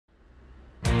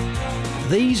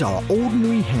These are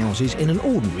ordinary houses in an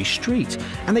ordinary street,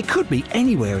 and they could be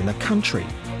anywhere in the country.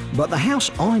 But the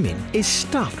house I'm in is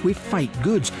stuffed with fake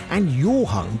goods, and your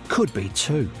home could be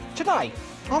too. Today,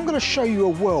 I'm going to show you a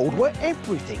world where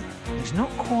everything is not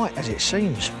quite as it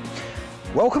seems.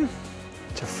 Welcome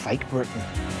to Fake Britain.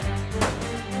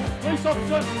 Police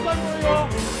officers, stand where you are.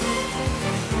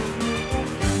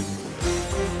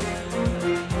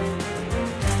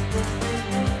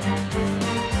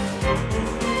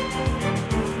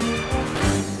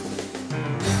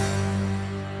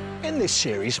 In this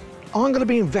series, I'm going to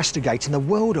be investigating the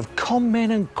world of con men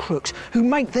and crooks who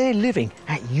make their living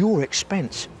at your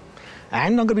expense.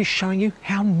 And I'm going to be showing you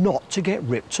how not to get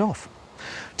ripped off.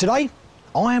 Today,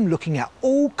 I am looking at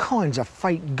all kinds of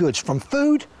fake goods, from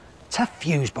food to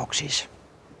fuse boxes.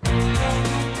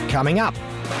 Coming up,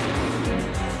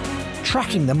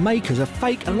 tracking the makers of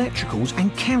fake electricals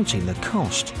and counting the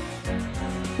cost.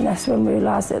 And that's when we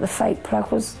realised that the fake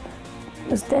plug was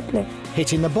deadly.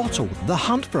 Hitting the bottle, the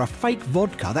hunt for a fake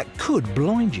vodka that could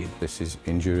blind you. This is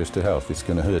injurious to health. It's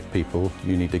going to hurt people.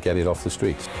 You need to get it off the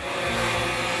streets.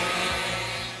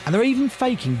 And they're even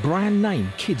faking brand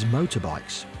name kids'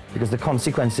 motorbikes. Because the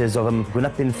consequences of them going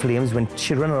up in flames when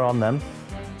children are on them,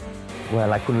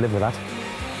 well, I couldn't live with that.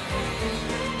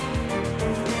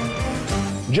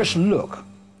 Just look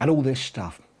at all this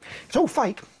stuff. It's all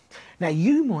fake. Now,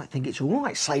 you might think it's all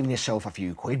right saving yourself a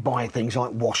few quid, buying things like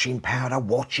washing powder,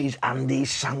 watches, undies,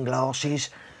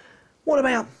 sunglasses. What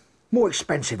about more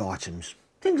expensive items?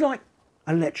 Things like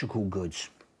electrical goods.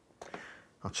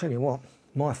 I'll tell you what,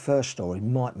 my first story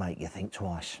might make you think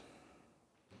twice.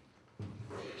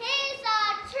 Here's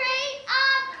our tree,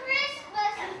 our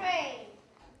Christmas tree.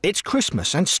 It's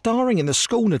Christmas, and starring in the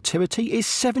school nativity is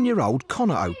 7-year-old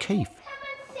Connor O'Keefe.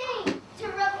 Come and sing to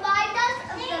remind us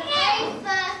of the very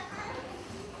first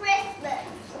Christmas.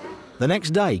 The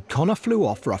next day, Connor flew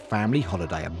off for a family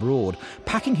holiday abroad,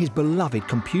 packing his beloved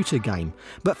computer game,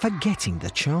 but forgetting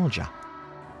the charger.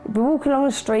 He'd be walking along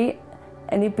the street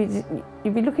and you'd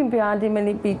be looking behind him and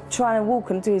he'd be trying to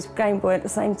walk and do his Game Boy at the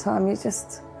same time. He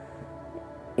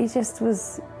just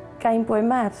was Game Boy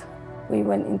mad. We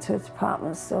went into a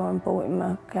department store and bought him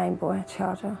a Game Boy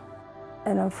charger,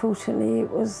 and unfortunately it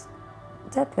was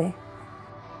deadly.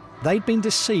 They'd been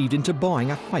deceived into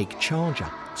buying a fake charger.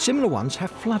 Similar ones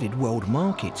have flooded world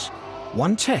markets.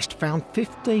 One test found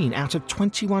 15 out of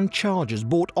 21 chargers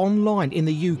bought online in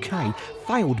the UK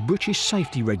failed British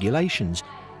safety regulations.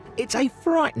 It's a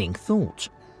frightening thought.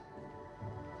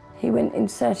 He went in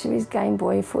search of his Game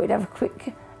Boy. He thought he'd have a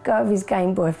quick go of his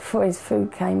Game Boy before his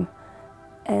food came.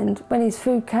 And when his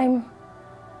food came,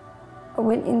 I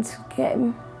went in to get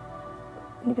him,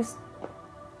 and he was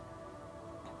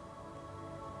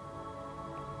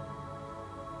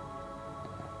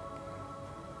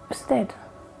dead.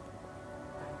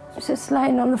 He was just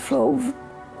laying on the floor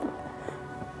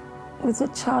with the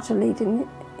charger lead in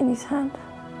his hand.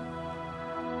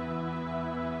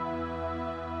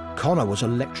 Connor was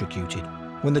electrocuted.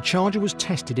 When the charger was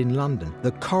tested in London,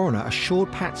 the coroner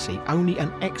assured Patsy only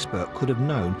an expert could have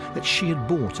known that she had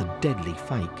bought a deadly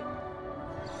fake.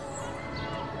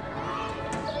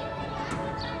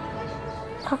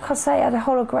 Like I say, it had a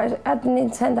hologram, it had a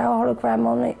Nintendo hologram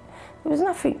on it. There was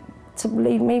nothing to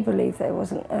believe that it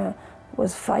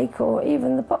was fake, or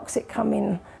even the box it come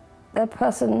in. The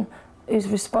person who's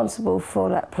responsible for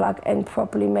that plug, and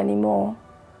probably many more,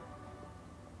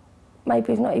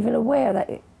 maybe he's not even aware that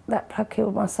that plug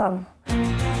killed my son.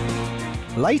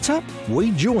 Later,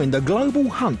 we joined the global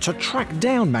hunt to track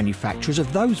down manufacturers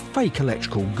of those fake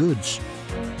electrical goods.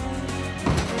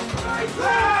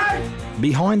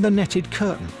 Behind the netted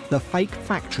curtain, the fake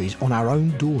factories on our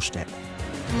own doorstep.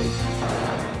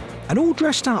 And all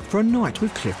dressed up for a night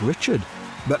with Cliff Richard,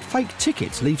 but fake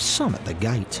tickets leave some at the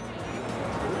gate.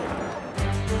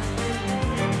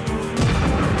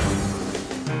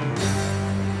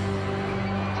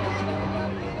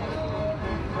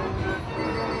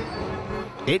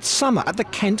 It's summer at the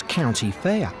Kent County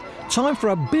Fair. Time for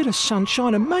a bit of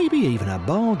sunshine and maybe even a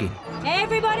bargain.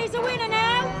 Everybody's a winner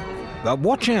now! But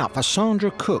watch out for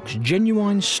Sandra Cook's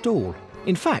genuine stall.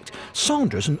 In fact,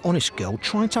 Sandra's an honest girl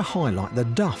trying to highlight the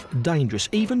duff, dangerous,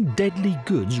 even deadly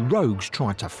goods rogues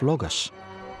try to flog us.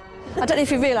 I don't know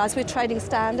if you realise we're trading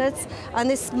standards, and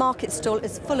this market stall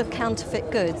is full of counterfeit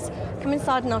goods. Come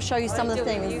inside and I'll show you some of the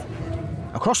things.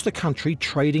 Across the country,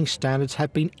 trading standards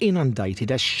have been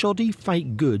inundated as shoddy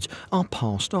fake goods are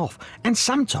passed off, and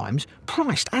sometimes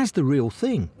priced as the real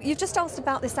thing. You've just asked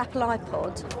about this Apple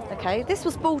iPod, OK? This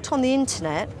was bought on the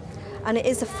internet, and it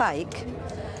is a fake.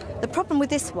 The problem with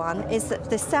this one is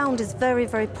that the sound is very,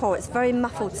 very poor. It's very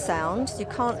muffled sound. You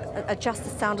can't adjust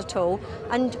the sound at all.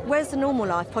 And whereas the normal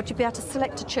iPod, you'd be able to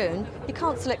select a tune. You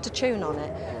can't select a tune on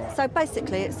it. So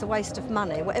basically, it's a waste of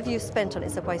money. Whatever you've spent on it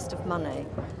is a waste of money.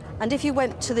 And if you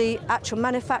went to the actual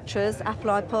manufacturers,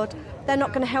 Apple iPod, they're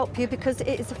not going to help you because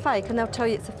it is a fake, and they'll tell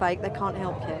you it's a fake. They can't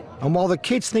help you. And while the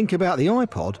kids think about the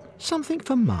iPod, something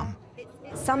for Mum.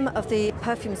 Some of the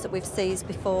perfumes that we've seized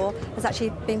before has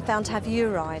actually been found to have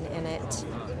urine in it.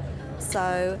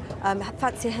 So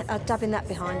fancy dabbing that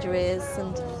behind your ears,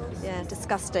 and yeah,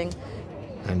 disgusting.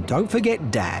 And don't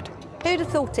forget Dad. Who'd have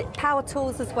thought it? Power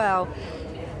tools as well.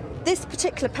 This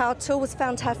particular power tool was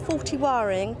found to have faulty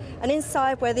wiring, and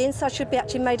inside, where the inside should be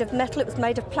actually made of metal, it was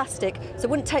made of plastic, so it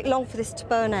wouldn't take long for this to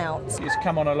burn out. It's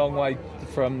come on a long way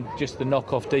from just the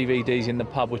knockoff DVDs in the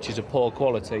pub, which is of poor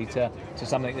quality, to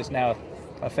something that's now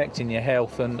affecting your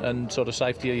health and sort of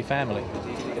safety of your family.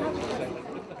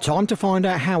 Time to find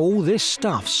out how all this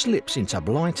stuff slips into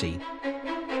Blighty.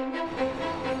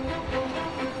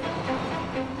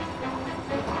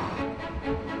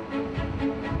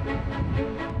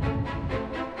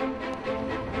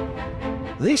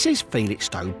 This is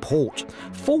Felixstowe Port.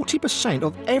 40%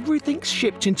 of everything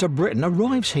shipped into Britain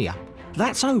arrives here.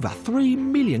 That's over 3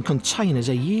 million containers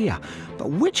a year. But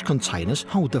which containers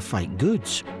hold the fake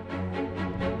goods?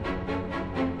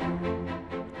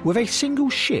 With a single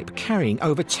ship carrying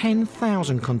over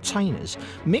 10,000 containers,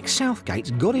 Mick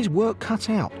Southgate's got his work cut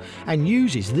out and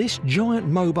uses this giant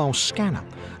mobile scanner,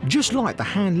 just like the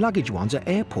hand luggage ones at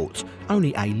airports,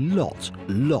 only a lot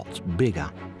bigger.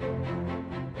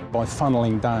 By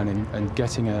funneling down and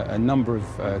getting a number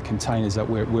of containers that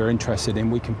we're interested in,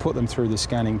 we can put them through the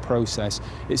scanning process.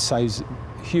 It saves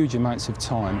huge amounts of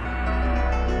time.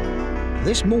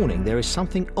 This morning there is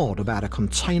something odd about a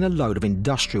container load of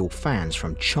industrial fans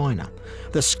from China.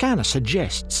 The scanner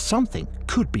suggests something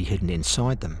could be hidden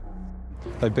inside them.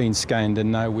 They've been scanned,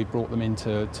 and now we brought them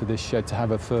into this shed to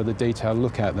have a further detailed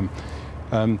look at them.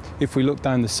 If we look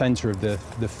down the centre of the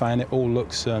fan, it all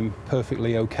looks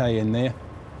perfectly okay in there.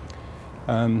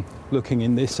 Looking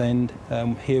in this end,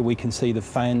 here we can see the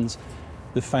fans.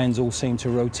 The fans all seem to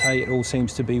rotate. It all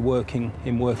seems to be working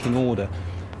in working order.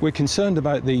 We're concerned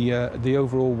about the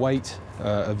overall weight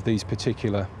of these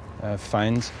particular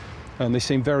fans, and they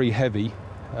seem very heavy,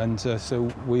 and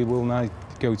so we will now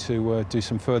go to do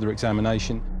some further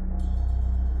examination.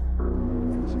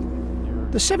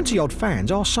 The 70-odd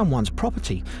fans are someone's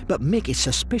property, but Mick is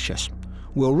suspicious.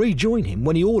 We'll rejoin him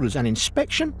when he orders an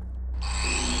inspection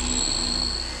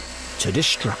to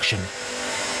destruction.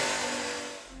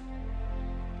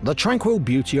 The tranquil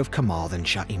beauty of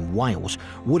Carmarthenshire in Wales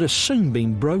would have soon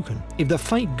been broken if the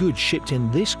fake goods shipped in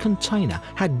this container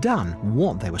had done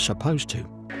what they were supposed to.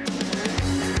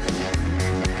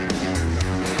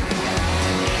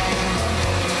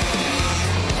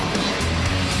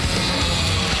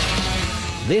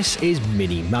 This is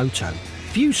Mini Moto.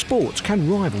 Few sports can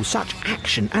rival such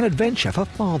action and adventure for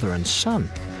father and son.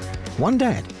 One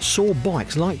dad saw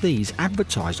bikes like these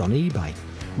advertised on eBay.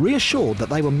 Reassured that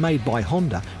they were made by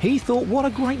Honda, he thought what a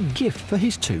great gift for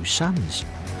his two sons.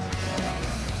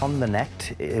 On the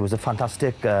net, it was a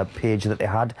fantastic page that they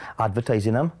had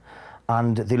advertising them,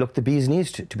 and they looked the bee's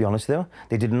knees, to be honest though.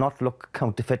 They did not look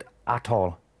counterfeit at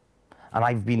all. And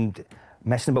I've been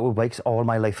messing about with bikes all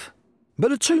my life. But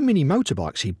the two mini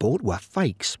motorbikes he bought were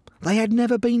fakes. They had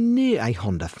never been near a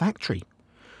Honda factory.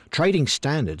 Trading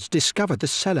Standards discovered the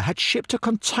seller had shipped a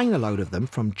container load of them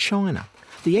from China.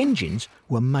 The engines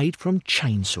were made from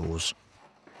chainsaws.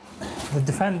 The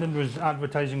defendant was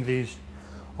advertising these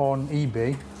on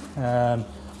eBay,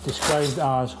 described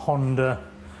as Honda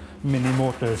mini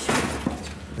motors.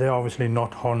 They're obviously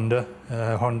not Honda.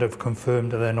 Honda have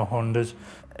confirmed that they're not Hondas.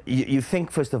 You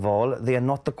think, first of all, they are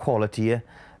not the quality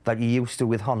that you're used to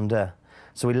with Honda.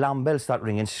 So alarm bells start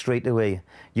ringing straight away.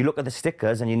 You look at the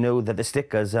stickers and you know that the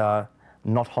stickers are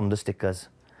not Honda stickers.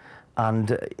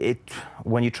 And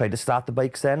when you try to start the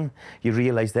bikes then, you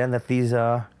realise then that these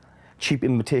are cheap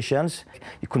imitations.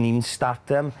 You couldn't even start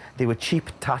them. They were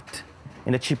cheap tat,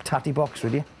 in a cheap tatty box,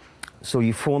 really. So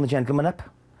you phone the gentleman up,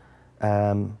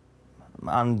 and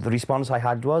the response I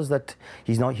had was that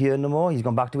he's not here no more, he's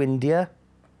gone back to India,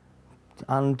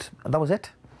 and that was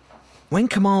it. When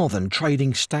Carmarthen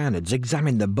Trading Standards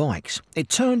examined the bikes, it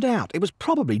turned out it was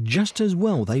probably just as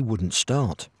well they wouldn't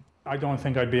start. I don't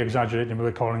think I'd be exaggerating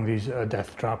with calling these a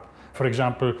death trap. For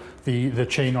example, the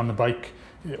chain on the bike,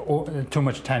 too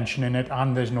much tension in it,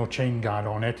 and there's no chain guard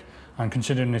on it. And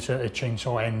considering it's a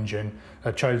chainsaw engine,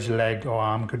 a child's leg or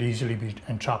arm could easily be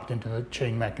entrapped into the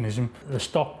chain mechanism. The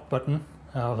stop button,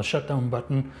 the shutdown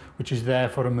button, which is there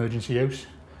for emergency use,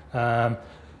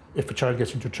 If a child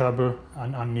gets into trouble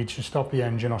and needs to stop the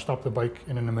engine or stop the bike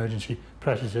in an emergency,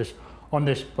 presses this. On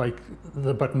this bike,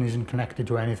 the button isn't connected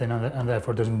to anything and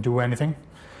therefore doesn't do anything.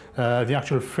 The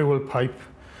actual fuel pipe,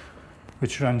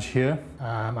 which runs here,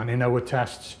 and in our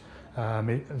tests,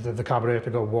 the carburetor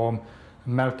got warm,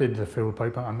 melted the fuel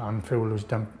pipe, and fuel was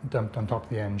dumped on top of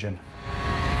the engine.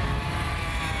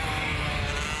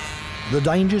 The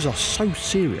dangers are so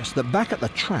serious that back at the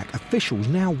track, officials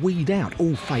now weed out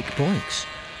all fake brakes.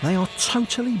 They are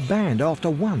totally banned after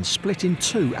one split in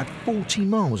two at 40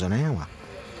 miles an hour.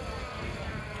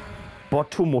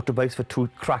 Bought 2 motorbikes for 2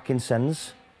 cracking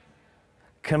sons.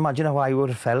 Can you imagine how I would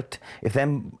have felt if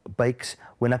them bikes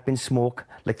went up in smoke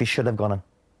like they should have gone on?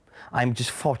 I'm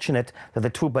just fortunate that the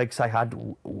 2 bikes I had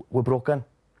were broken.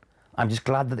 I'm just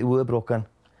glad that they were broken,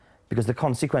 because the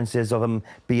consequences of them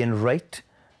being right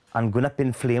and going up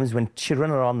in flames when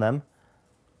children are on them,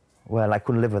 well, I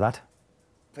couldn't live with that.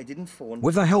 If I didn't phone...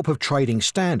 With the help of trading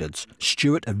standards,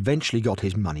 Stewart eventually got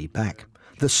his money back.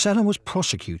 The seller was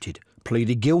prosecuted,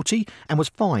 pleaded guilty and was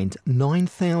fined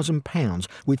 £9,000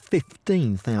 with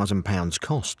 £15,000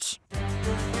 costs.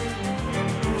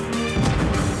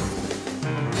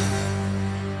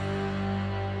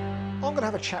 I'm going to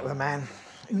have a chat with a man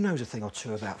who knows a thing or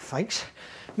two about fakes.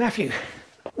 Matthew,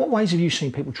 what ways have you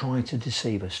seen people trying to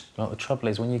deceive us? Well, the trouble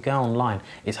is, when you go online,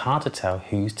 it's hard to tell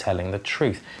who's telling the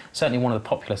truth. Certainly one of the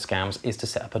popular scams is to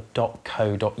set up a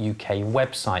 .co.uk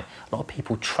website. A lot of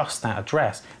people trust that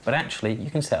address, but actually you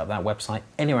can set up that website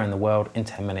anywhere in the world in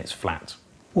 10 minutes flat.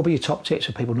 What would be your top tips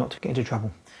for people not to get into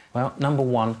trouble? Well, number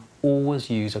one, always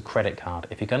use a credit card.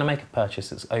 If you're going to make a purchase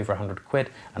that's over 100 quid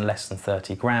and less than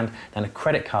 30 grand, then a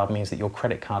credit card means that your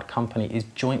credit card company is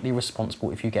jointly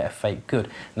responsible if you get a fake good.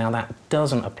 Now, that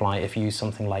doesn't apply if you use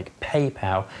something like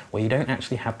PayPal, where you don't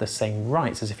actually have the same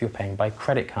rights as if you're paying by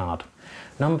credit card.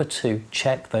 Number two,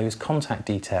 check those contact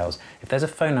details. If there's a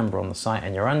phone number on the site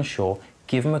and you're unsure,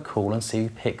 give them a call and see who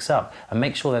picks up, and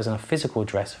make sure there's a physical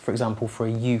address, for example, for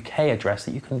a UK address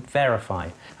that you can verify.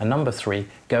 And number three,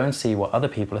 go and see what other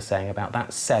people are saying about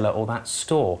that seller or that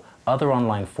store. Other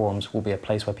online forums will be a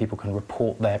place where people can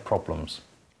report their problems.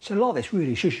 So a lot of this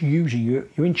really is just using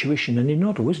your intuition and your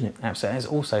noddle, isn't it? Absolutely. There's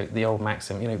also the old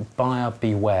maxim, you know, buyer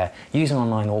beware. Using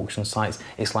online auction sites,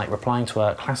 it's like replying to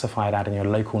a classified ad in your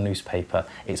local newspaper.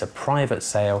 It's a private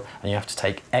sale and you have to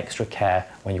take extra care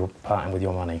when you're parting with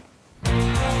your money.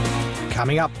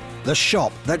 Coming up, the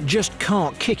shop that just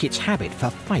can't kick its habit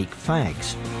for fake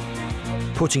fags.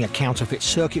 Putting a counterfeit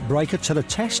circuit breaker to the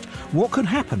test, what could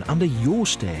happen under your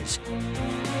stairs?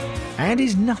 And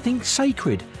is nothing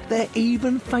sacred? They're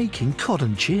even faking cod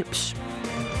and chips.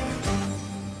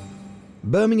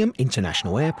 Birmingham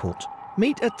International Airport.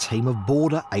 Meet a team of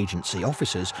border agency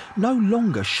officers no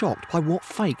longer shocked by what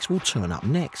fakes will turn up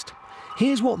next.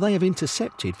 Here's what they have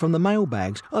intercepted from the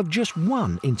mailbags of just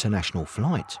one international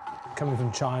flight. Coming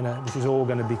from China, this is all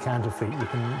going to be counterfeit. You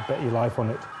can bet your life on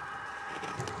it.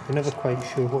 You're never quite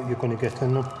sure what you're going to get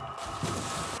in them.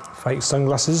 Fake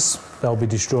sunglasses, they'll be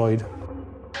destroyed.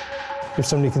 If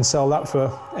somebody can sell that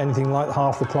for anything like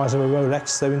half the price of a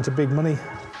Rolex, they're into big money.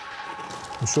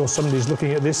 I'm sure somebody's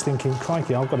looking at this thinking,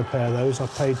 crikey, I've got a pair of those. I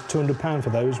paid £200 for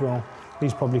those. Well,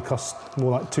 these probably cost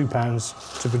more like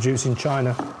 £2 to produce in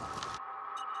China.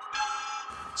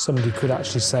 Somebody could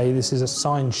actually say this is a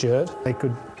signed shirt. They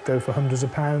could go for hundreds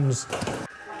of pounds.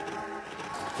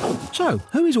 So,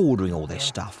 who is ordering all this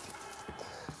stuff?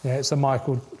 Yeah, it's a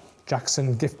Michael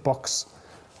Jackson gift box.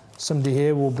 Somebody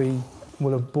here will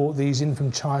have bought these in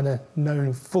from China,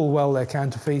 knowing full well they're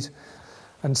counterfeit,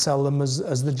 and sell them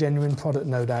as the genuine product,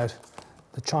 no doubt.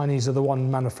 The Chinese are the one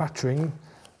manufacturing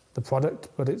the product,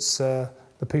 but it's the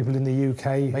people in the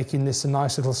UK making this a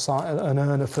nice little an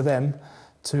earner for them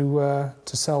to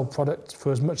sell product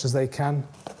for as much as they can.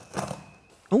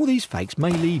 All these fakes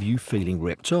may leave you feeling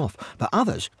ripped off, but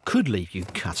others could leave you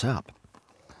cut up.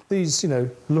 These, you know,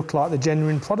 look like the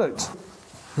genuine product.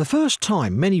 The first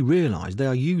time many realise they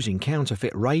are using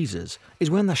counterfeit razors is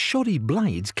when the shoddy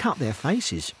blades cut their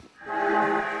faces.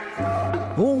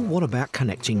 Or what about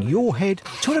connecting your head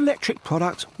to an electric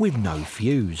product with no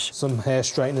fuse? Some hair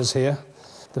straighteners here,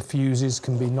 the fuses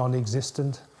can be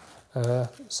non-existent.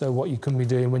 So what you can be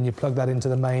doing when you plug that into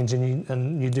the mains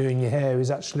and you're doing your hair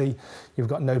is actually you've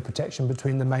got no protection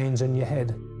between the mains and your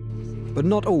head. But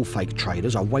not all fake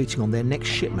traders are waiting on their next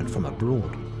shipment from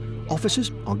abroad.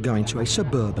 Officers are going to a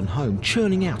suburban home,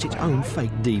 churning out its own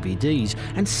fake DVDs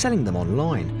and selling them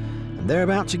online. And they're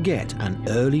about to get an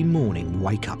early morning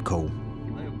wake-up call.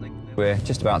 We're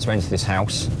just about to enter this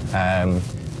house.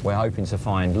 We're hoping to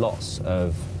find lots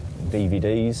of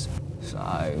DVDs.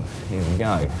 So, here we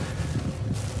go.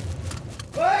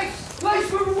 Fake!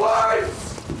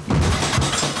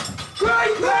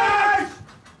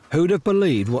 Who'd have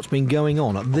believed what's been going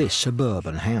on at this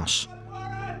suburban house?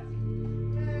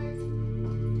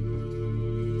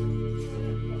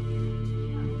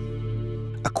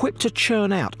 Equipped to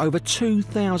churn out over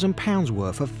 £2,000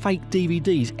 worth of fake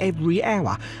DVDs every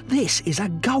hour, this is a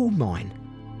gold mine.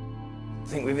 I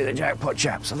think we've hit the jackpot,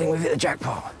 chaps. I think we've hit the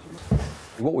jackpot.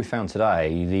 What we found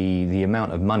today, the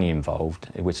amount of money involved,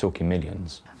 we're talking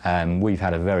millions. We've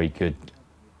had a very good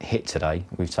hit today.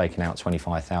 We've taken out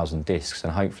 25,000 discs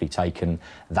and hopefully taken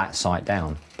that site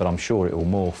down. But I'm sure it will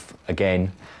morph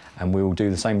again and we will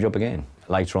do the same job again.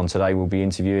 Later on today, we'll be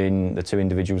interviewing the two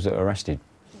individuals that were arrested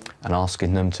and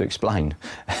asking them to explain.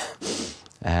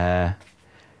 Do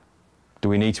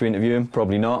we need to interview them?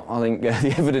 Probably not. I think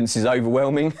the evidence is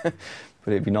overwhelming, but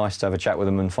it'd be nice to have a chat with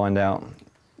them and find out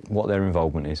what their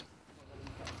involvement is.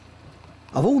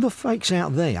 Of all the fakes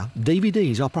out there,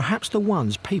 DVDs are perhaps the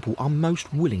ones people are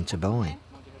most willing to buy.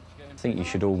 I think you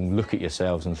should all look at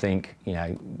yourselves and think, you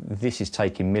know, this is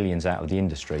taking millions out of the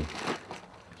industry.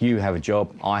 You have a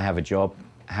job, I have a job.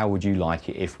 How would you like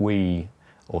it if we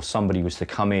or somebody was to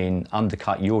come in,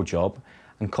 undercut your job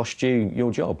and cost you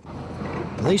your job?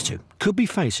 These two could be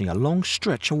facing a long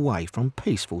stretch away from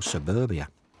peaceful suburbia.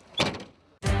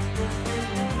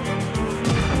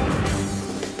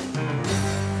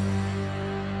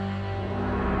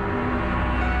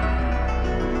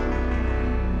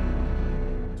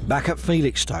 Back at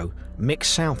Felixstowe, Mick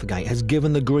Southgate has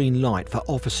given the green light for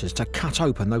officers to cut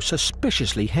open those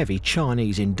suspiciously heavy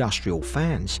Chinese industrial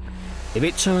fans. If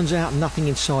it turns out nothing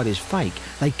inside is fake,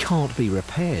 they can't be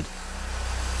repaired.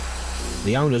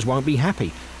 The owners won't be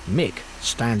happy. Mick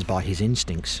stands by his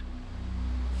instincts.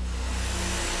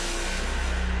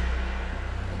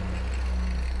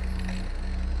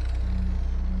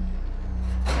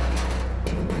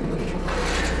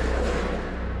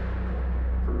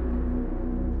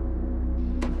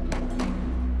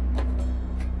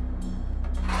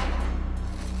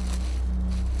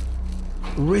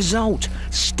 Result,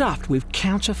 stuffed with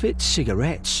counterfeit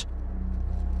cigarettes.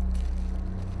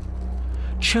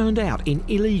 Churned out in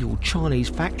illegal Chinese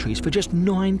factories for just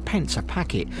 9 pence a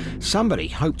packet. Somebody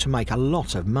hoped to make a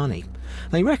lot of money.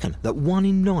 They reckon that 1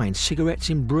 in 9 cigarettes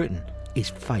in Britain is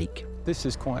fake. This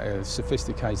is quite a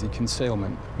sophisticated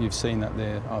concealment. You've seen that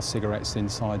there are cigarettes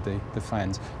inside the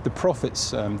fans. The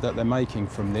profits that they're making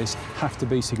from this have to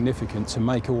be significant to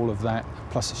make all of that,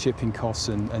 plus the shipping costs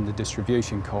and the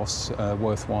distribution costs,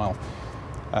 worthwhile.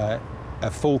 A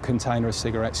full container of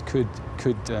cigarettes could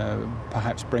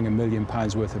perhaps bring £1 million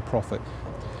worth of profit.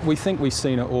 We think we've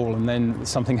seen it all, and then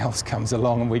something else comes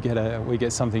along and we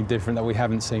get something different that we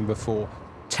haven't seen before.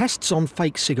 Tests on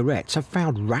fake cigarettes have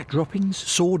found rat droppings,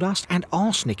 sawdust and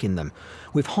arsenic in them.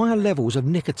 With higher levels of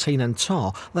nicotine and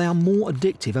tar, they are more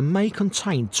addictive and may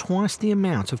contain twice the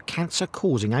amount of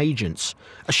cancer-causing agents,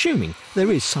 assuming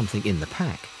there is something in the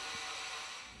pack.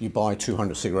 You buy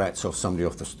 200 cigarettes off somebody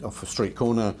off a street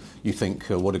corner, you think,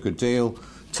 what a good deal,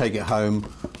 take it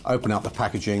home, open up the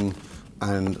packaging,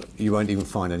 and you won't even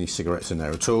find any cigarettes in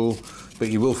there at all,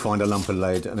 but you will find a lump of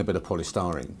lead and a bit of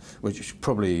polystyrene, which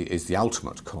probably is the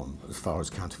ultimate con as far as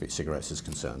counterfeit cigarettes is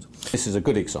concerned. This is a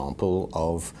good example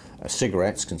of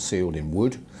cigarettes concealed in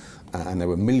wood, and there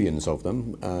were millions of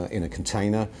them in a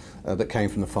container that came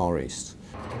from the Far East.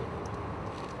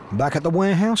 Back at the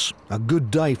warehouse, a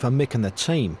good day for Mick and the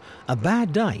team. A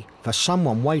bad day for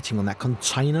someone waiting on that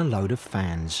container load of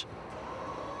fans.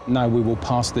 Now we will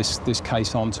pass this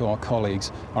case on to our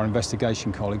colleagues, our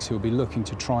investigation colleagues, who will be looking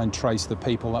to try and trace the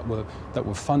people that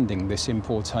were funding this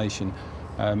importation,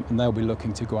 and they'll be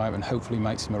looking to go out and hopefully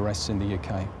make some arrests in the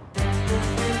UK.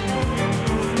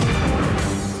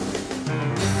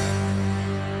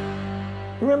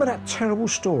 Remember that terrible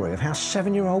story of how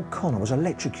 7-year-old Connor was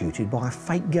electrocuted by a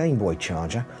fake Game Boy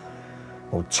charger?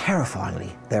 Well,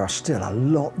 terrifyingly, there are still a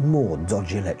lot more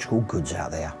dodgy electrical goods out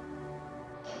there.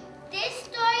 This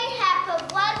story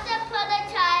happened once upon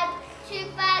a time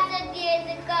 2,000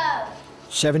 years ago.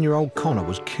 7-year-old Connor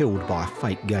was killed by a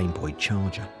fake Game Boy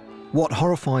charger. What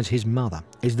horrifies his mother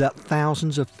is that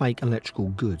thousands of fake electrical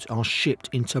goods are shipped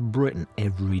into Britain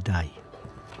every day.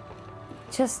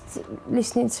 Just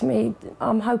listening to me,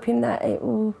 I'm hoping that it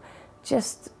will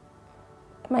just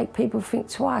make people think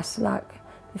twice, like,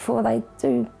 before they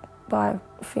do buy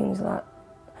things, like,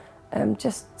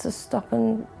 just to stop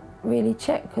and really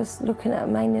check, because looking at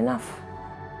them ain't enough.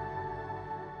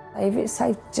 If it's,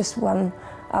 say, just one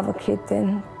other kid,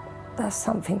 then that's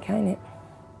something, ain't it?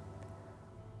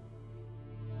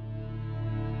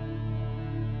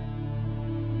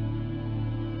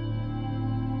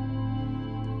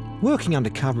 Working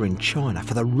undercover in China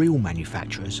for the real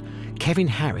manufacturers, Kevin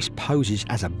Harris poses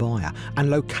as a buyer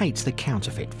and locates the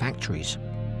counterfeit factories.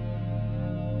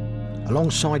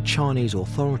 Alongside Chinese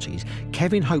authorities,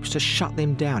 Kevin hopes to shut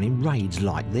them down in raids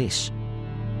like this.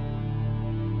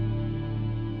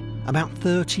 About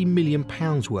 £30 million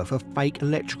worth of fake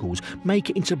electricals make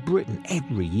it into Britain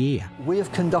every year. We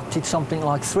have conducted something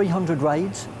like 300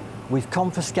 raids. We've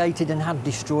confiscated and had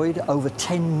destroyed over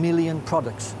 10 million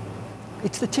products.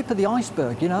 It's the tip of the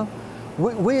iceberg, you know.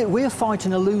 We're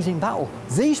fighting a losing battle.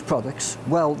 These products,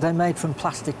 well, they're made from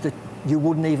plastic that you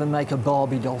wouldn't even make a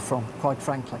Barbie doll from, quite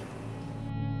frankly.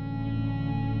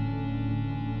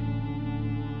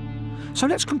 So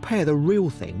let's compare the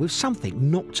real thing with something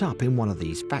knocked up in one of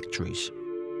these factories.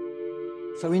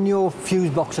 So in your fuse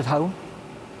box at home,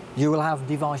 you will have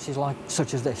devices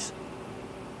such as this.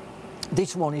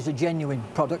 This one is a genuine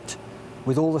product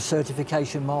with all the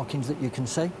certification markings that you can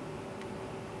see.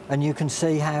 And you can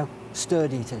see how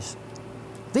sturdy it is.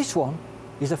 This one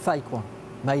is a fake one,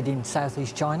 made in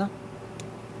Southeast China.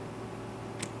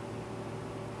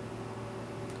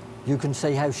 You can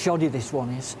see how shoddy this one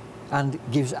is and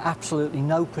gives absolutely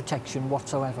no protection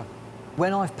whatsoever.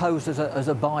 When I've posed as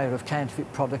a buyer of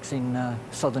counterfeit products in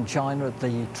southern China at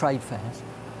the trade fairs,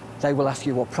 they will ask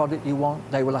you what product you want,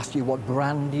 they will ask you what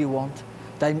brand you want,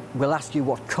 they will ask you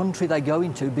what country they go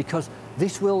into, because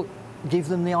this will give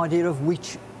them the idea of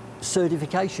which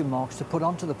certification marks to put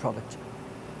onto the product.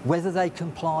 Whether they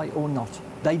comply or not,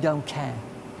 they don't care.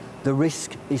 The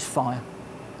risk is fire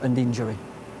and injury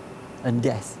and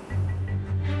death.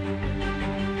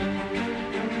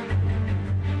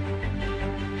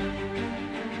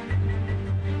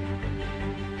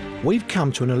 We've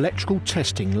come to an electrical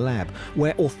testing lab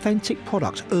where authentic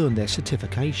products earn their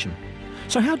certification.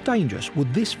 So how dangerous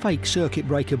would this fake circuit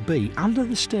breaker be under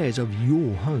the stairs of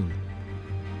your home?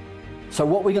 So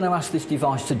what we're going to ask this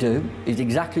device to do is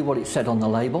exactly what it said on the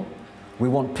label. We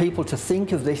want people to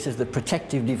think of this as the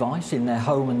protective device in their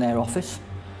home and their office.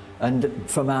 And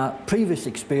from our previous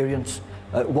experience,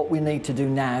 what we need to do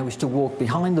now is to walk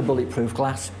behind the bulletproof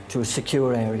glass to a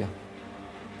secure area.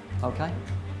 Okay?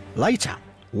 Later,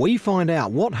 we find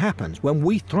out what happens when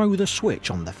we throw the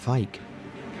switch on the fake.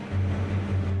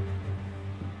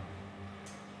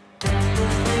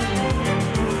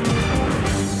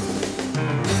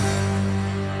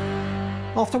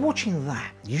 After watching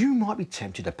that, you might be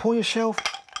tempted to pour yourself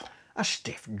a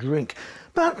stiff drink.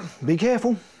 But be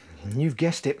careful, you've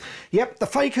guessed it. Yep, the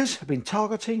fakers have been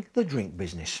targeting the drink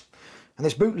business. And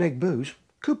this bootleg booze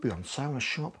could be on sale in a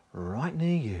shop right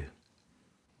near you.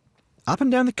 Up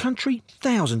and down the country,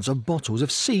 thousands of bottles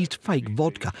of seized fake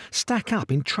vodka stack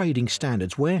up in trading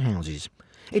standards warehouses.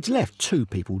 It's left 2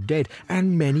 people dead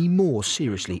and many more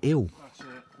seriously ill.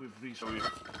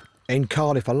 In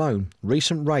Cardiff alone,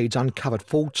 recent raids uncovered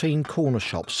 14 corner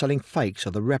shops selling fakes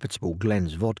of the reputable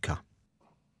Glen's vodka.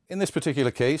 In this particular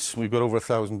case, we've got over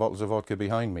 1,000 bottles of vodka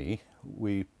behind me.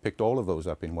 We picked all of those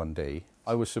up in one day.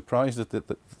 I was surprised at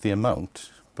the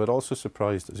amount, but also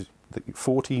surprised that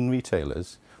 14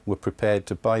 retailers were prepared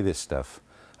to buy this stuff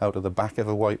out of the back of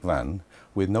a white van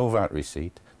with no VAT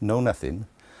receipt, no nothing,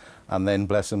 and then,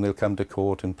 bless them, they'll come to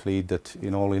court and plead that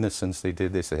in all innocence they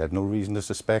did this. They had no reason to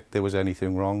suspect there was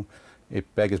anything wrong.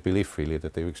 It beggars belief, really,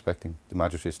 that they were expecting the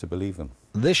magistrates to believe them.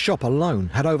 This shop alone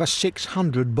had over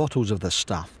 600 bottles of the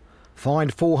stuff.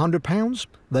 Fined £400,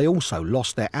 they also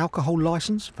lost their alcohol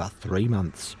licence for 3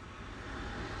 months.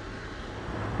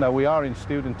 Now, we are in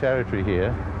student territory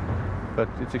here, but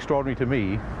it's extraordinary to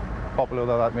me, popular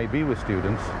though that may be with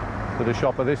students, that a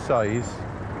shop of this size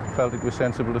felt it was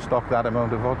sensible to stock that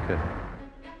amount of vodka.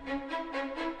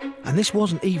 And this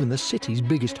wasn't even the city's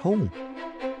biggest haul.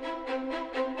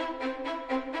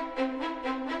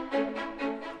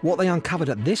 What they uncovered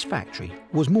at this factory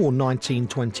was more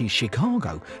 1920s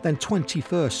Chicago than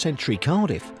 21st century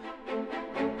Cardiff.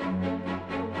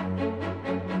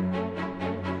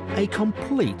 A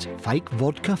complete fake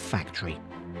vodka factory.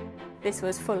 This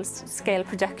was full-scale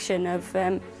production of,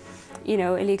 you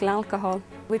know, illegal alcohol.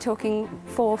 We're talking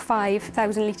 4,000 or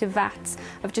 5,000 litre vats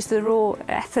of just the raw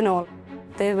ethanol.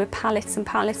 There were pallets and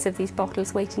pallets of these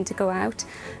bottles waiting to go out.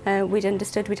 We'd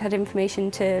understood, we'd had information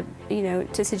to, you know,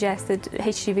 to suggest that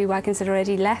HGV wagons had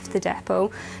already left the depot.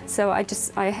 So I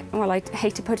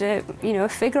hate to put a, you know, a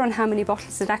figure on how many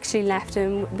bottles had actually left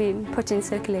and been put in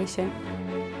circulation.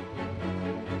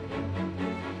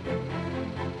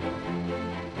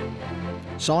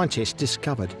 Scientists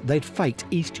discovered they'd faked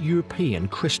East European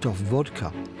Christoph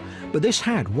vodka, but this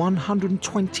had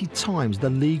 120 times the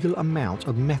legal amount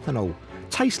of methanol,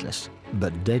 tasteless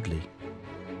but deadly.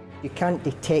 You can't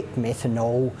detect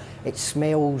methanol. It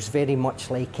smells very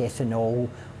much like ethanol,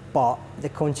 but the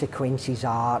consequences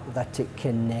are that it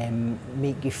can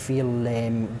make you feel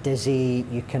dizzy,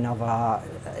 you can have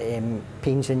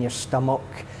pains in your stomach,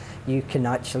 you can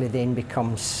actually then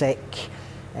become sick.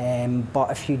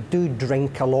 But if you do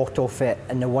drink a lot of it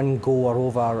in the one go or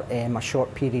over a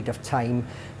short period of time,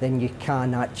 then you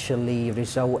can actually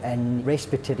result in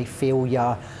respiratory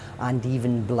failure and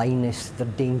even blindness. They're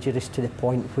dangerous to the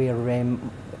point where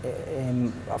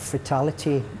a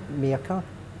fatality may occur.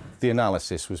 The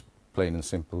analysis was plain and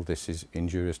simple. This is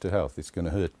injurious to health. It's going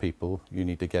to hurt people. You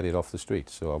need to get it off the street.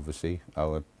 So obviously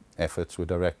our efforts were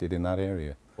directed in that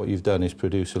area. What you've done is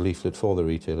produce a leaflet for the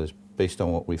retailers based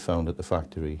on what we found at the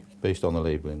factory, based on the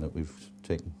labelling that we've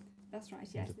taken. That's right,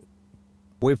 yes.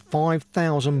 With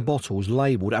 5,000 bottles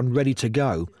labelled and ready to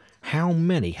go, how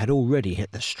many had already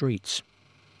hit the streets?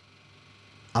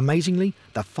 Amazingly,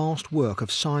 the fast work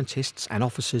of scientists and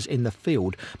officers in the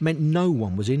field meant no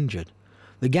one was injured.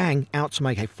 The gang, out to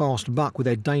make a fast buck with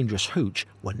their dangerous hooch,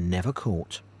 were never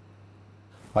caught.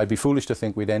 I'd be foolish to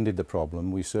think we'd ended the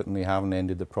problem. We certainly haven't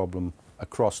ended the problem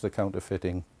across the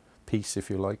counterfeiting piece, if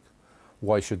you like.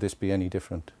 Why should this be any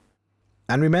different?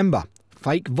 And remember,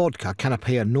 fake vodka can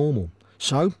appear normal,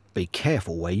 so be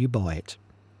careful where you buy it.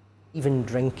 Even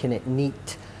drinking it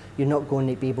neat, you're not going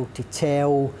to be able to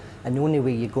tell, and the only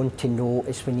way you're going to know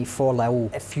is when you fall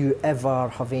ill. If you ever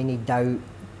have any doubt,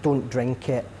 don't drink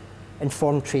it.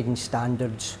 Inform trading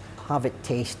standards, have it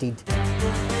tested.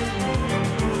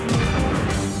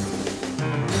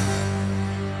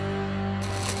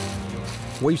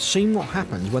 We've seen what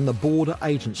happens when the border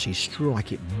agencies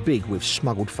strike it big with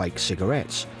smuggled fake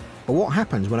cigarettes. But what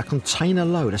happens when a container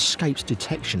load escapes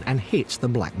detection and hits the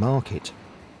black market?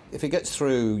 If it gets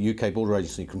through UK Border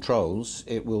Agency controls,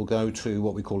 it will go to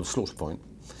what we call a slaughter point,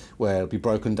 where it'll be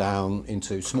broken down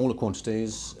into smaller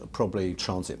quantities, probably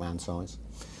transit van size.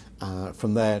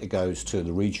 From there it goes to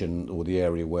the region or the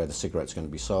area where the cigarette's going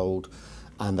to be sold,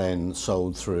 and then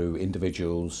sold through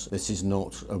individuals. This is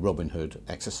not a Robin Hood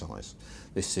exercise.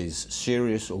 This is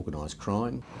serious organised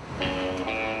crime.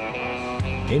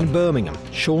 In Birmingham,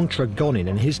 Sean Tregonin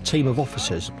and his team of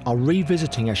officers are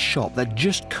revisiting a shop that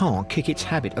just can't kick its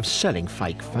habit of selling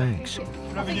fake fags.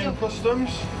 Revenue and Customs.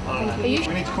 We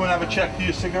need to come and have a check for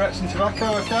your cigarettes and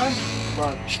tobacco, OK?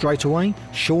 Right. Straight away,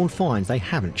 Sean finds they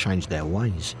haven't changed their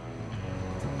ways.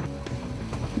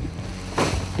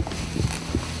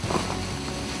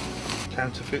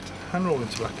 Counterfeit hand-rolling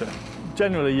tobacco.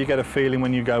 Generally, you get a feeling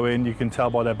when you go in, you can tell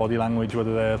by their body language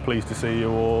whether they're pleased to see you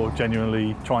or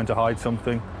genuinely trying to hide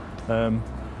something.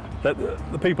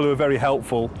 The people who are very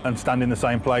helpful and stand in the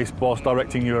same place whilst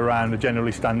directing you around are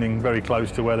generally standing very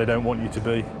close to where they don't want you to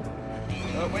be.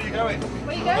 Where are you going?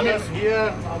 Where are you going?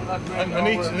 I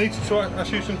need to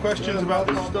ask you some questions about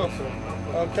this stuff.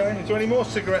 Okay, is there any more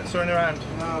cigarettes running around?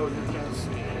 No, you can't see.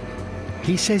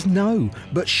 He says no,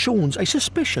 but Sean's a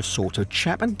suspicious sort of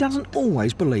chap and doesn't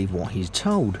always believe what he's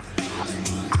told.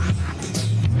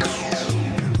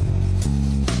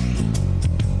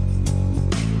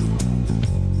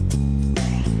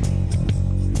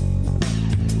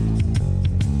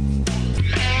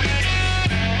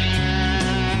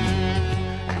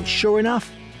 And sure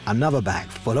enough, another bag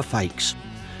full of fakes.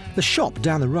 The shop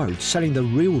down the road selling the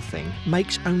real thing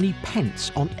makes only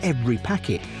pence on every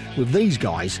packet. With these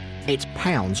guys, it's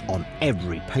pounds on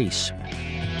every piece.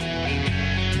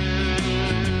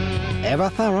 Ever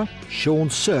thorough, Sean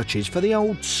searches for the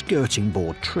old skirting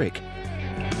board trick.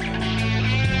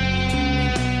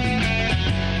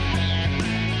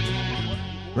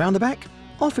 Round the back,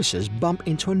 officers bump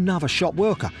into another shop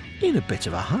worker in a bit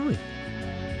of a hurry.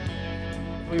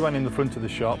 We went in the front of the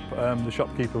shop. The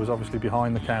shopkeeper was obviously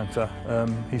behind the counter.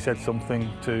 He said something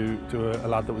to a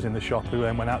lad that was in the shop who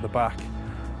then went out the back.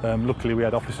 Luckily we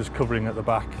had officers covering at the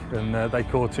back, and they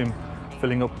caught him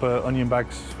filling up onion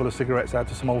bags full of cigarettes out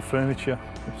of some old furniture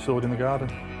stored in the garden.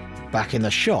 Back in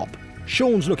the shop,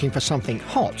 Sean's looking for something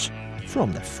hot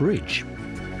from the fridge.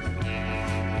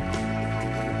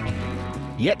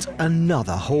 Yet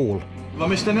another haul. Have I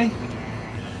missed any?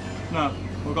 No,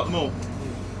 we've got them all.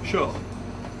 Sure.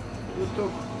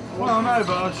 Well, no,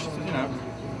 but I just, you know,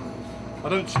 I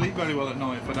don't sleep very well at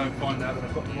night if I don't find out that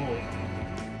I've got them all.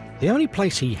 The only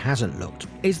place he hasn't looked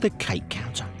is the cake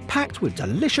counter, packed with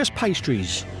delicious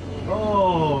pastries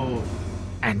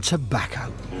and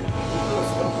tobacco.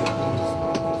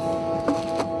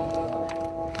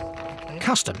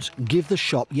 Customs give the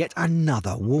shop yet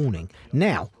another warning.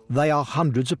 Now they are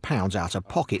hundreds of pounds out of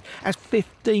pocket as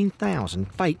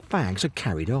 15,000 fake fags are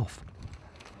carried off.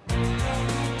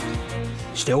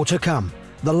 Still to come,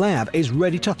 the lab is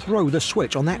ready to throw the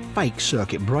switch on that fake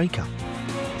circuit breaker.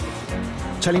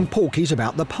 Telling porkies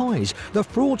about the pies, the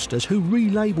fraudsters who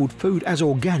relabelled food as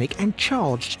organic and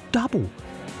charged double.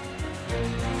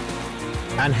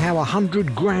 And how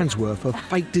 100 grand's worth of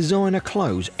fake designer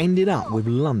clothes ended up with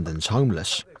London's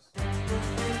homeless.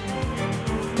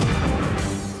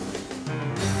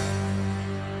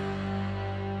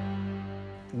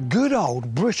 Good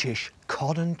old British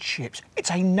cod and chips. It's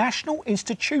a national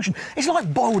institution. It's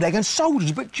like boiled egg and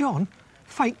soldiers, but John,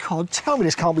 fake cod, tell me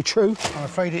this can't be true. I'm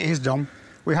afraid it is, Dom.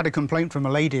 We had a complaint from a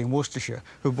lady in Worcestershire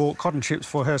who bought cod and chips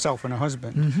for herself and her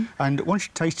husband. And once she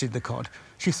tasted the cod,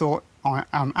 she thought, I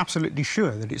am absolutely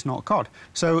sure that it's not cod.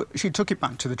 So she took it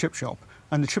back to the chip shop,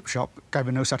 and the chip shop gave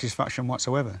her no satisfaction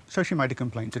whatsoever. So she made a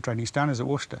complaint to Trading Standards at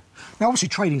Worcester. Now, obviously,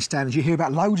 Trading Standards, you hear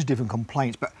about loads of different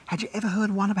complaints, but had you ever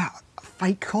heard one about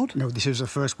fake cod? No, this is the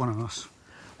first one on us.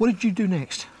 What did you do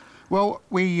next? Well,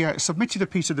 we submitted a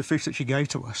piece of the fish that she gave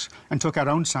to us and took our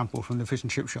own sample from the fish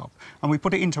and chip shop, and we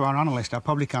put it into our analyst, our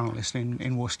public analyst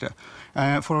in Worcester,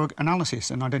 for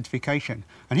analysis and identification.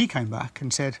 And he came back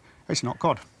and said, it's not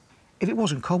cod. If it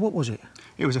wasn't cod, what was it?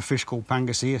 It was a fish called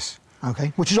Pangasius.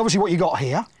 OK, which is obviously what you got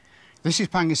here. This is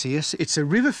Pangasius. It's a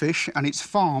river fish, and it's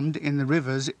farmed in the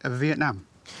rivers of Vietnam.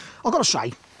 I've got to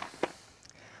say,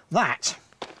 that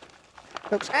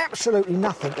looks absolutely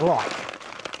nothing like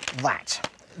that.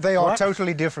 They are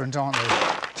totally different, aren't they?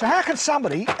 So how can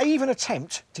somebody even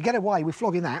attempt to get away with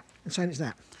flogging that and saying it's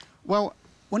that? Well,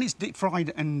 when it's deep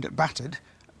fried and battered,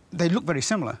 they look very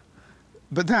similar.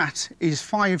 But that is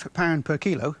 £5 per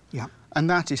kilo, and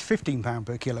that is £15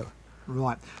 per kilo.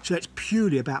 Right, so it's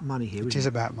purely about money here, It is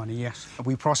about money, yes.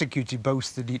 We prosecuted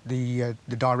both the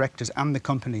directors and the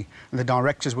company, and the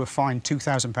directors were fined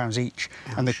 £2,000 each,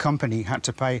 and the company had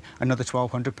to pay another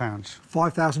 £1,200.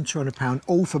 £5,200,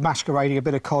 all for masquerading a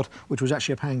bit of cod, which was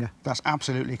actually a panga. That's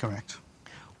absolutely correct.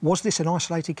 Was this an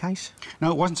isolated case? No,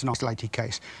 it wasn't an isolated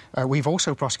case. We've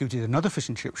also prosecuted another fish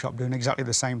and chip shop doing exactly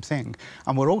the same thing,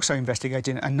 and we're also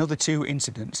investigating another 2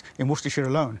 incidents in Worcestershire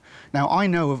alone. Now, I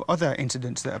know of other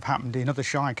incidents that have happened in other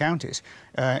shire counties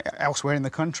elsewhere in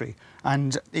the country,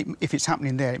 and if it's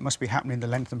happening there, it must be happening the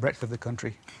length and breadth of the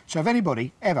country. So if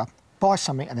anybody ever buys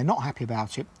something and they're not happy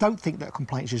about it, don't think that a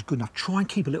complaint is just good enough. Try and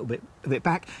keep a little bit of it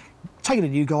back, take it to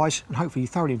you guys, and hopefully you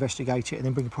thoroughly investigate it and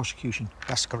then bring a prosecution.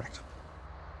 That's correct.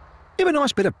 If a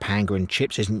nice bit of panga and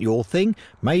chips isn't your thing,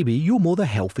 maybe you're more the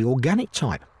healthy organic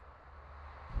type.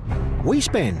 We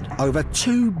spend over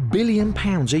 £2 billion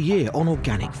a year on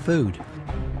organic food.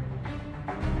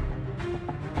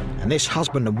 And this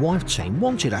husband and wife team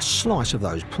wanted a slice of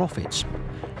those profits.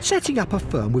 Setting up a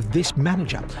firm with this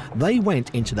manager, they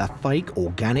went into the fake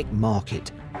organic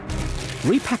market,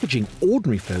 repackaging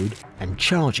ordinary food and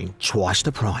charging twice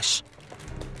the price.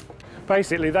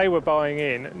 Basically, they were buying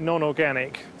in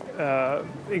non-organic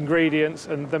ingredients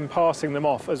and then passing them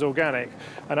off as organic.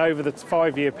 And over the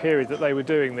 5-year period that they were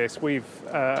doing this, we've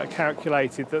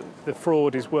calculated that the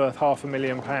fraud is worth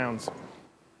 £500,000.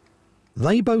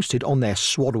 They boasted on their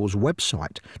Swaddles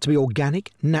website to be organic,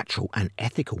 natural and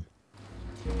ethical.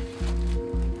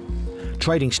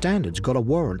 Trading Standards got a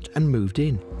warrant and moved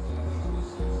in.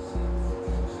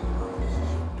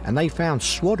 And they found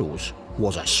Swaddles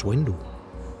was a swindle.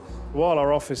 While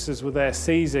our officers were there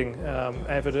seizing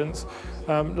evidence,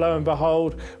 lo and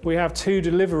behold, we have 2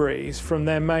 deliveries from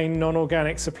their main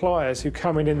non-organic suppliers who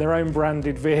come in their own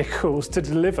branded vehicles to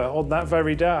deliver on that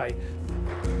very day.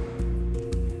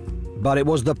 But it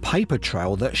was the paper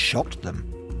trail that shocked them.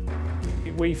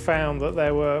 We found that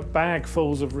there were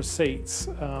bagfuls of receipts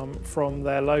from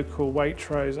their local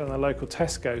Waitrose and their local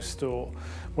Tesco store,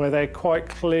 where they'd quite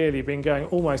clearly been going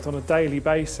almost on a daily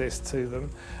basis to them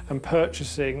and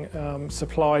purchasing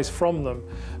supplies from them.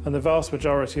 And the vast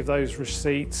majority of those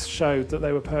receipts showed that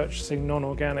they were purchasing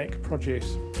non-organic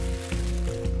produce.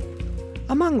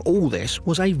 Among all this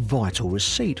was a vital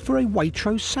receipt for a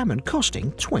Waitrose salmon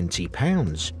costing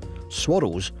 £20.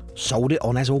 Swaddles sold it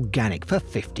on as organic for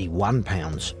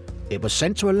 £51. It was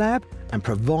sent to a lab and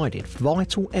provided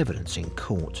vital evidence in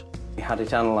court. We had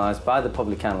it analysed by the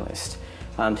public analyst,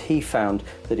 and he found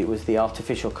that it was the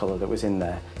artificial colour that was in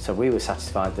there, so we were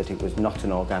satisfied that it was not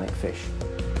an organic fish.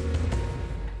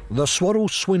 The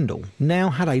Swaddles swindle now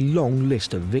had a long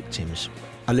list of victims.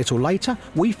 A little later,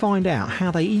 we find out how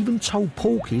they even told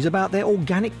porkies about their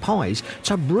organic pies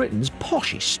to Britain's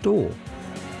poshest store.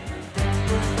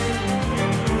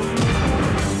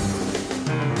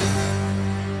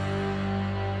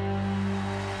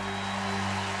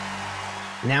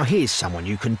 Now here's someone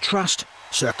you can trust.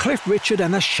 Sir Cliff Richard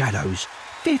and the Shadows.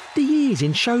 50 years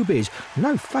in showbiz,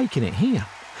 no faking it here.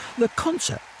 The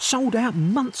concert sold out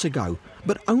months ago,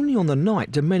 but only on the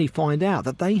night do many find out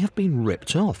that they have been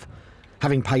ripped off.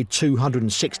 Having paid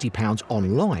 £260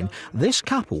 online, this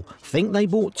couple think they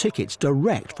bought tickets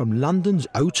direct from London's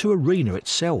O2 Arena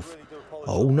itself.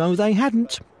 Oh no, they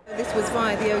hadn't. This was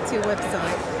via the O2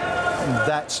 website.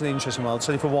 That's an interesting one. I'll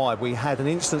tell you for why. We had an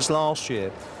instance last year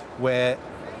where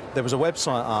there was a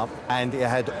website up and it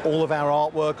had all of our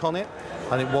artwork on it,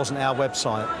 and it wasn't our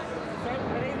website.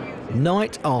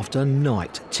 Night after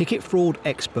night, ticket fraud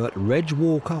expert Reg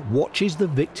Walker watches the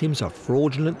victims of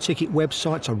fraudulent ticket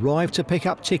websites arrive to pick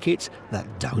up tickets that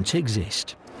don't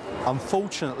exist.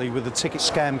 Unfortunately, with the ticket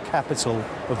scam capital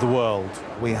of the world,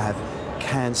 we have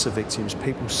cancer victims,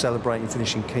 people celebrating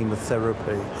finishing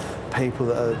chemotherapy, people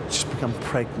that are just become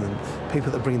pregnant,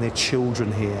 people that are bringing their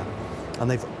children here,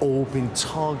 and they've all been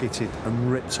targeted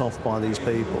and ripped off by these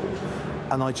people.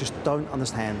 And I just don't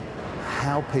understand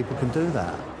how people can do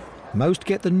that. Most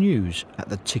get the news at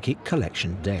the ticket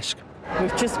collection desk.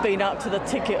 We've just been up to the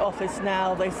ticket office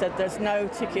now. They said there's no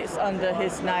tickets under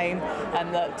his name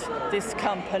and that this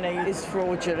company is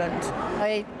fraudulent.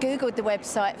 I googled the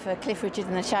website for Cliff Richard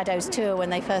and the Shadows tour when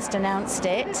they first announced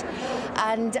it,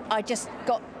 and I just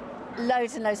got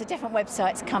loads and loads of different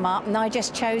websites come up, and I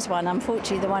just chose one.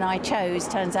 Unfortunately, the one I chose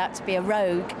turns out to be a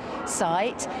rogue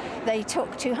site. They took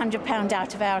 £200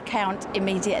 out of our account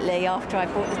immediately after I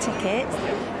bought the tickets.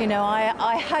 You know,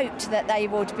 I hoped that they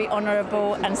would be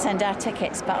honourable and send our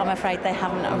tickets, but I'm afraid they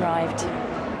haven't arrived.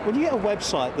 When you get a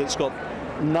website that's got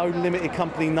no limited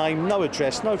company name, no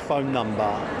address, no phone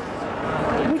number,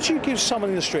 would you give someone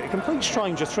in the street, a complete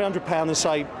stranger, £300 and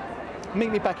say, meet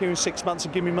me back here in 6 months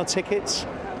and give me my tickets?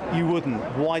 You wouldn't.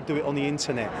 Why do it on the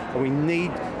internet? And we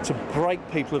need to break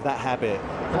people of that habit.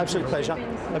 Absolute pleasure.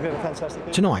 Hope you have a fantastic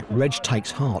day. Tonight, Reg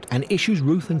takes heart and issues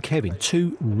Ruth and Kevin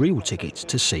 2 real tickets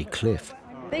to see Cliff.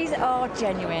 These are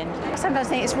genuine. I sometimes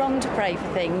think it's wrong to pray for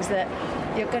things that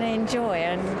you're going to enjoy,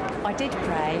 and I did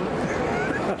pray.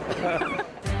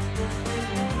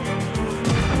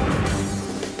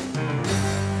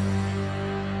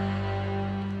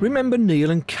 Remember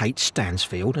Neil and Kate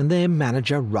Stansfield and their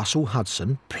manager Russell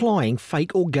Hudson plying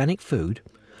fake organic food?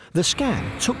 The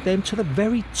scam took them to the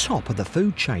very top of the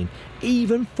food chain.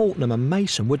 Even Fortnum and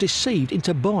Mason were deceived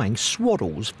into buying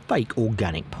Swaddle's fake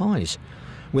organic pies.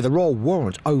 With a royal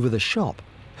warrant over the shop,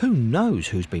 who knows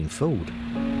who's been fooled?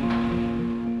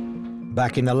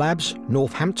 Back in the labs,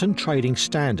 Northampton Trading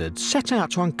Standards set out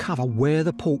to uncover where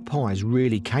the pork pies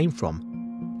really came from.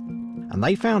 And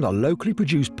they found a locally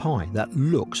produced pie that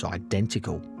looks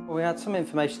identical. We had some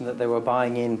information that they were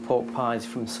buying in pork pies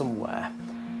from somewhere.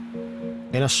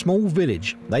 In a small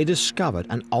village, they discovered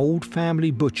an old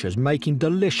family butcher's making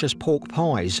delicious pork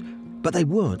pies, but they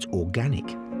weren't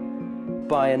organic.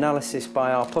 By analysis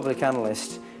by our public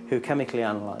analyst, who chemically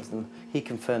analysed them, he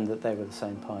confirmed that they were the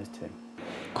same pies too.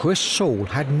 Chris Saul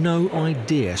had no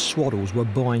idea Swaddles were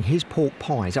buying his pork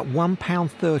pies at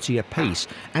 £1.30 a piece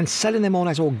and selling them on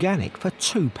as organic for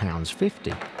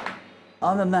 £2.50.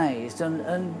 I'm amazed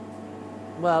and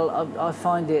well, I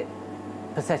find it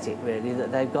pathetic really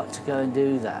that they've got to go and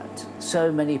do that.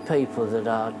 So many people that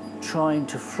are trying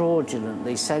to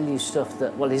fraudulently sell you stuff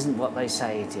that, well, isn't what they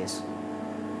say it is.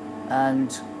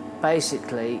 And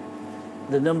basically,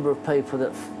 the number of people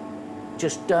that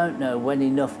just don't know when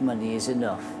enough money is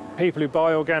enough. People who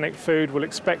buy organic food will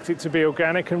expect it to be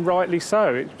organic, and rightly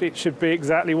so. It should be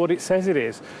exactly what it says it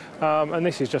is. And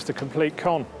this is just a complete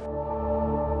con.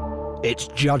 It's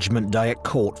Judgment Day at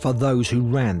court for those who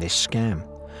ran this scam.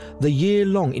 The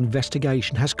year-long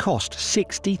investigation has cost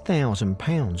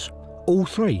 £60,000. All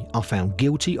 3 are found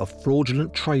guilty of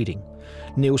fraudulent trading.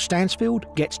 Neil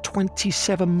Stansfield gets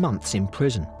 27 months in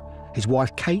prison. His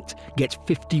wife Kate gets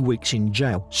 50 weeks in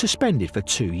jail, suspended for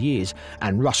 2 years,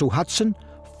 and Russell Hudson,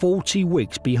 40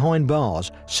 weeks behind bars,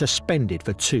 suspended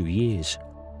for 2 years.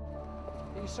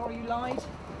 Are you sorry you lied?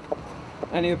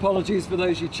 Any apologies for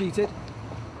those you cheated?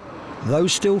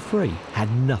 Those still free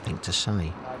had nothing to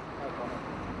say.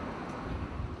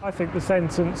 I think the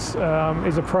sentence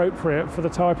is appropriate for the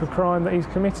type of crime that he's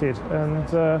committed,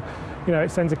 and you know,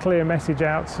 it sends a clear message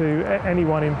out to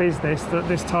anyone in business that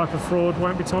this type of fraud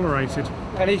won't be tolerated.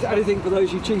 Anything for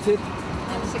those you cheated?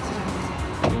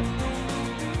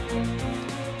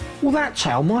 Well, that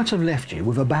tale might have left you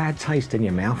with a bad taste in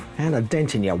your mouth and a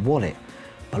dent in your wallet.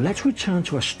 But let's return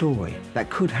to a story that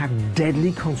could have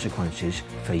deadly consequences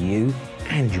for you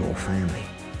and your family.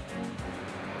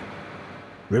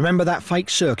 Remember that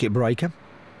fake circuit breaker?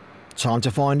 Time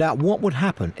to find out what would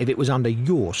happen if it was under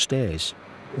your stairs.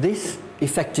 This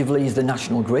effectively is the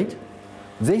national grid.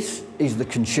 This is the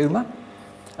consumer.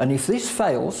 And if this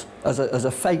fails as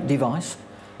a fake device,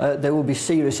 there will be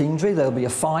serious injury, there'll be a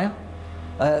fire,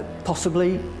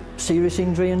 possibly serious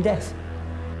injury and death.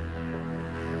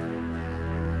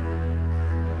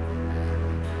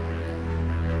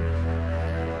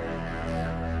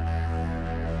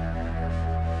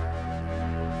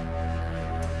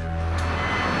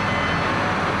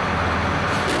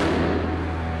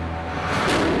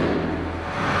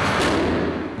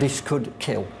 This could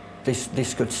kill.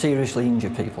 This could seriously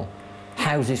injure people.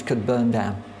 Houses could burn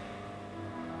down.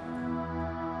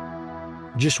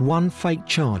 Just one fake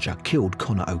charger killed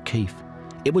Connor O'Keefe.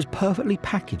 It was perfectly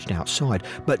packaged outside,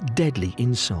 but deadly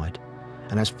inside.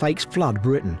 And as fakes flood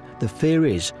Britain, the fear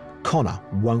is Connor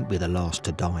won't be the last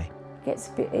to die. It gets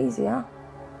a bit easier,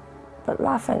 but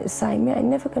life ain't the same. It ain't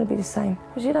never going to be the same,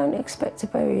 because you don't expect to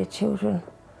bury your children.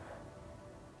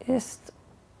 Just,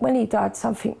 when he died,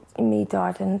 something in me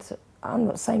died, and I'm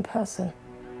not the same person.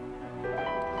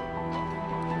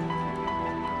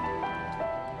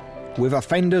 With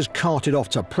offenders carted off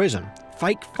to prison,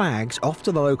 fake fags off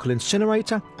to the local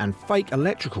incinerator, and fake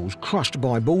electricals crushed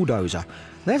by bulldozer,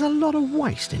 there's a lot of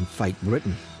waste in fake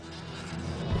Britain.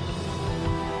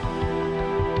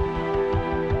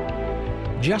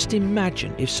 Just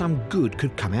imagine if some good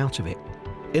could come out of it.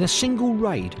 In a single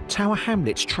raid, Tower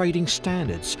Hamlets Trading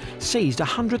Standards seized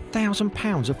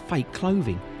 £100,000 of fake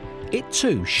clothing. It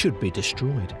too should be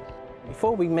destroyed.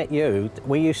 Before we met you,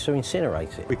 we used to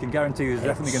incinerate it. We can guarantee you it's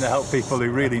definitely going to help people who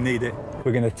really need it.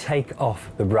 We're going to take off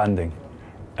the branding.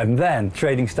 And then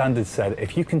Trading Standards said,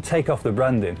 if you can take off the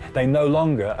branding, they're no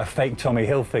longer a fake Tommy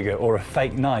Hilfiger or a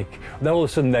fake Nike. Then all of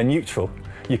a sudden they're neutral.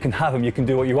 You can have them, you can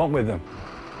do what you want with them.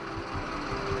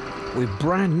 With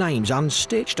brand names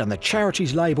unstitched and the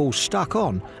charity's labels stuck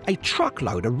on, a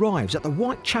truckload arrives at the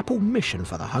Whitechapel Mission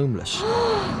for the Homeless.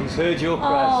 He's heard your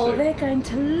prayers. Oh, they're going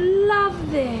to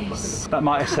love this. That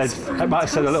might have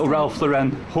said a little Ralph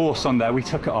Lauren horse on there. We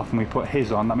took it off and we put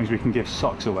his on. That means we can give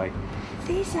socks away.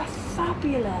 These are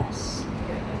fabulous.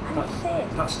 And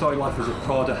thick. That started life as a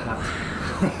Prada hat.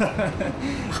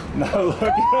 No,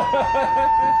 look.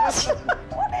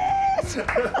 What is?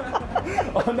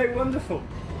 Aren't they wonderful?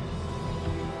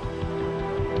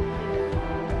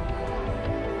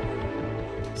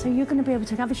 So you're going to be able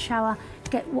to have a shower,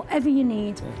 get whatever you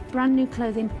need, brand new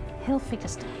clothing, Hilfiger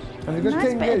stuff. And the good nice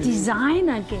thing bit of is,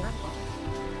 designer gear.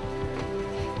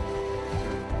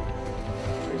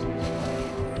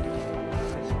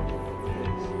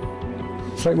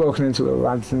 it's like walking into a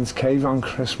Radison's cave on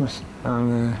Christmas,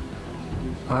 and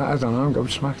I don't know, I'm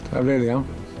gobsmacked. I really am.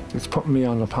 It's putting me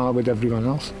on a par with everyone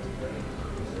else.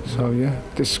 So yeah,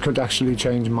 this could actually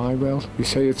change my world. You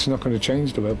say it's not going to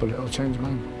change the world, but it'll change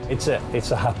mine. It's a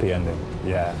happy ending,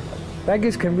 yeah.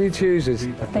 Beggars can be choosers.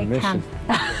 They can.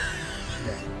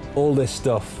 All this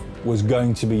stuff was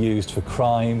going to be used for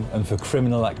crime and for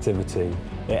criminal activity.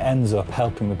 It ends up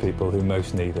helping the people who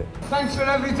most need it. Thanks for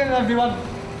everything, everyone.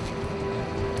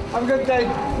 Have a good day.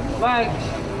 Bye.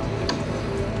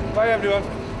 Bye, everyone.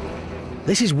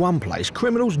 This is one place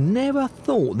criminals never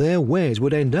thought their wares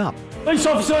would end up. Police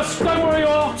officers, stay where you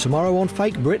are! Tomorrow on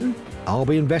Fake Britain, I'll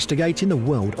be investigating the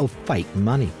world of fake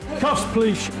money. Cuffs,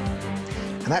 please.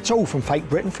 And that's all from Fake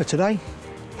Britain for today.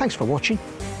 Thanks for watching.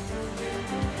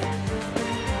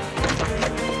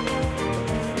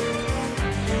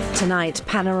 Tonight,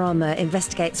 Panorama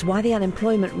investigates why the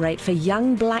unemployment rate for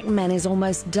young black men is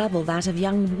almost double that of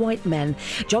young white men.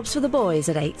 Jobs for the boys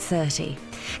at 8:30.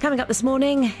 Coming up this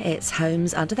morning, it's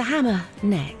Homes Under the Hammer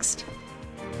next.